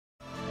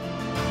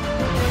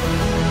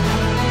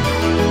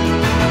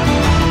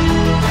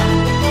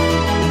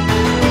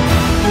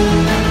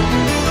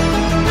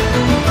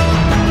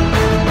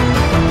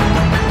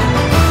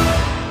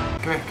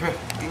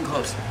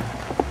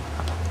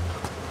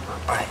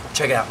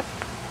check it out.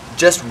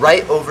 Just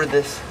right over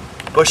this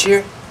bush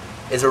here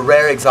is a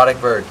rare exotic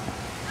bird.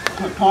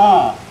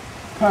 Caw,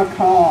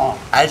 caw.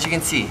 As you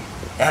can see,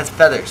 it has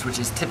feathers, which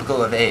is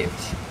typical of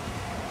Aves.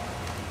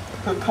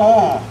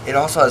 Caw. It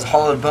also has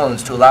hollowed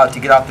bones to allow it to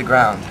get off the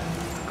ground.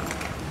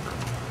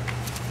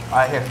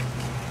 Alright, here.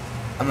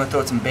 I'm gonna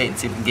throw some bait and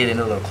see if we can get in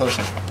a little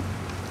closer.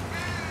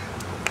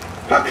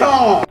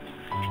 Caw.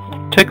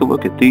 Take a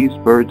look at these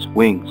birds'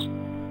 wings.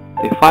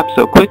 They flap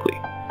so quickly.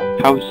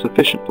 How is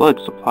sufficient blood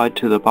supplied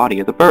to the body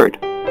of the bird?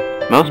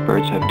 Most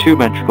birds have 2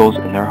 ventricles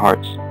in their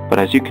hearts, but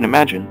as you can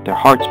imagine, their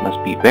hearts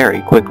must beat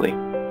very quickly.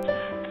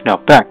 Now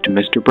back to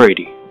Mr.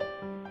 Brady.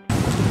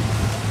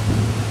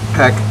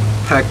 Peck,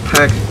 peck,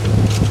 peck.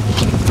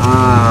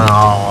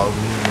 Oh.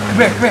 Come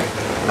here.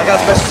 I got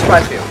a special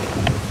surprise for you.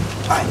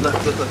 Alright, look.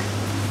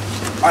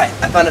 Alright,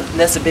 I found a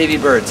nest of baby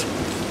birds.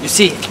 You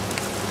see,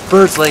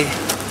 birds lay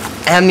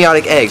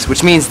amniotic eggs,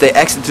 which means they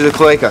exit through the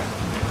cloaca.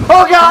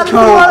 Oh God!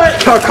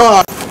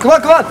 Caw. Come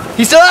on!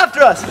 He's still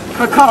after us!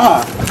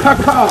 Caw.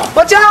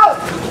 Watch out!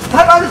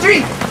 Hide behind the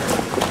tree!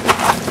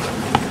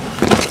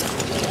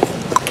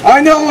 I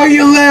know where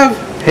you live.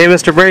 Hey,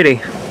 Mr. Brady.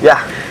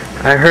 Yeah.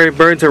 I heard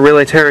birds are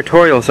really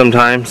territorial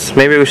sometimes.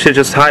 Maybe we should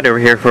just hide over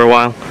here for a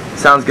while.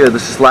 Sounds good.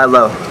 Let's just lie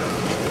low.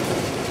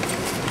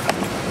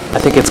 I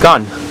think it's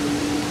gone.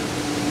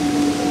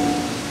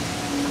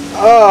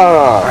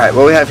 Oh. Alright,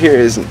 what we have here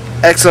is an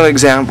excellent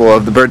example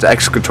of the bird's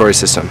excretory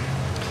system.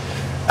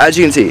 As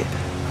you can see,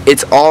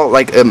 it's all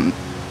like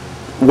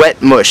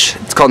wet mush.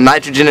 It's called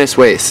nitrogenous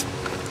waste.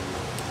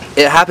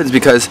 It happens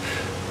because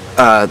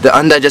the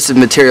undigested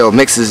material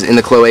mixes in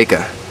the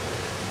cloaca.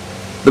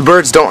 The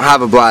birds don't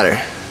have a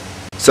bladder,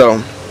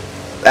 so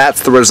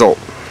that's the result.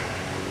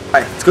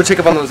 Alright, let's go check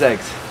up on those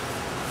eggs.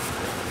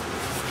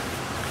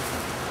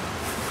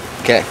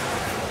 Okay.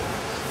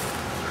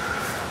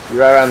 You're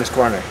right around this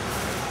corner.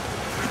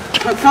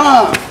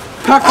 Caw.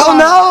 Oh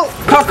no!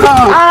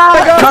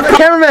 Ah, my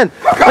cameraman!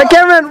 My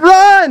cameraman,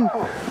 run!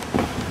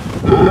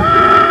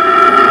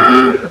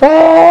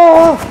 Oh!